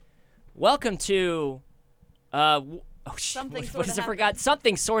Welcome to, Something what sort is of I forgot?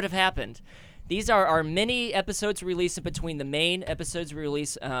 Something sort of happened. These are our mini episodes released in between the main episodes we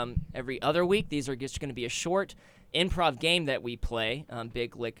release every other week. These are just going to be a short improv game that we play.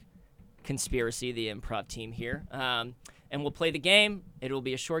 Big Lick Conspiracy, the improv team here. And we'll play the game. It will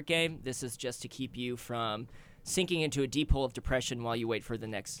be a short game. This is just to keep you from sinking into a deep hole of depression while you wait for the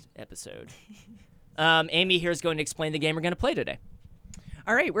next episode. Amy here is going to explain the game we're going to play today.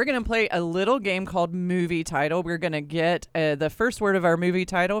 All right, we're going to play a little game called Movie Title. We're going to get the first word of our movie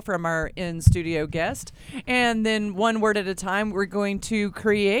title from our in-studio guest, and then one word at a time, we're going to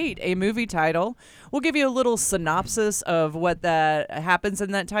create a movie title. We'll give you a little synopsis of what that happens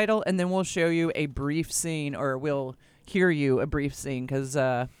in that title, and then we'll show you a brief scene, or we'll hear you a brief scene, because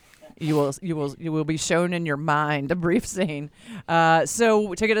you will be shown in your mind a brief scene.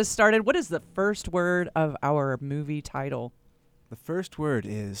 So to get us started, what is the first word of our movie title? The first word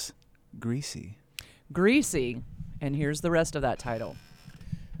is greasy. Greasy. And here's the rest of that title.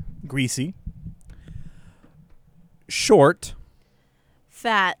 Greasy. Short.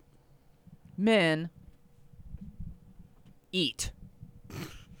 Fat. Men. Eat.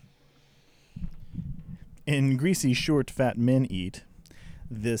 In Greasy, Short, Fat Men Eat,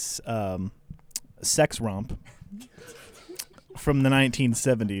 this sex romp from the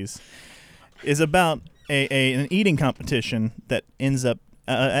 1970s is about an eating competition that ends up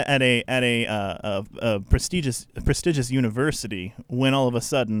at a prestigious university when all of a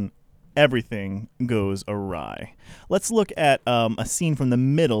sudden everything goes awry. Let's look at a scene from the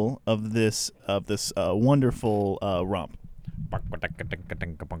middle of this wonderful romp.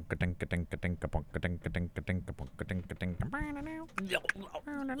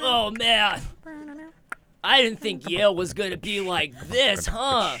 Oh, man. I didn't think Yale was going to be like this,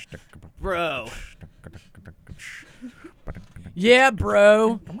 huh? Bro. Yeah,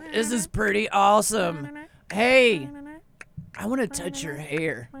 bro. This is pretty awesome. Hey, I want to touch your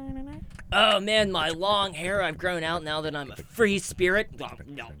hair. Oh, man, my long hair I've grown out now that I'm a free spirit.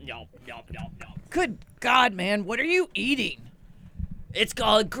 Good God, man. What are you eating? It's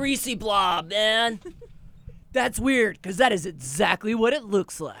called Greasy Blob, man. That's weird, because that is exactly what it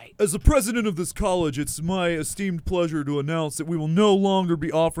looks like. As the president of this college, it's my esteemed pleasure to announce that we will no longer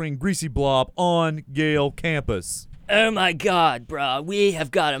be offering Greasy Blob on Yale campus. Oh my God, bro. We have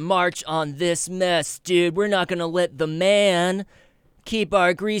got to march on this mess, dude. We're not going to let the man keep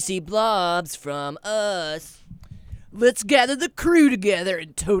our greasy blobs from us. Let's gather the crew together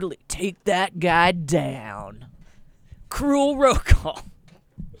and totally take that guy down. Cruel roll call.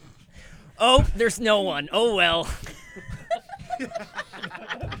 Oh, there's no one. Oh, well.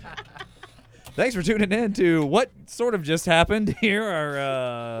 Thanks for tuning in to what sort of just happened. Here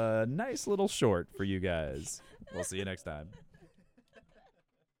are a nice little short for you guys. We'll see you next time.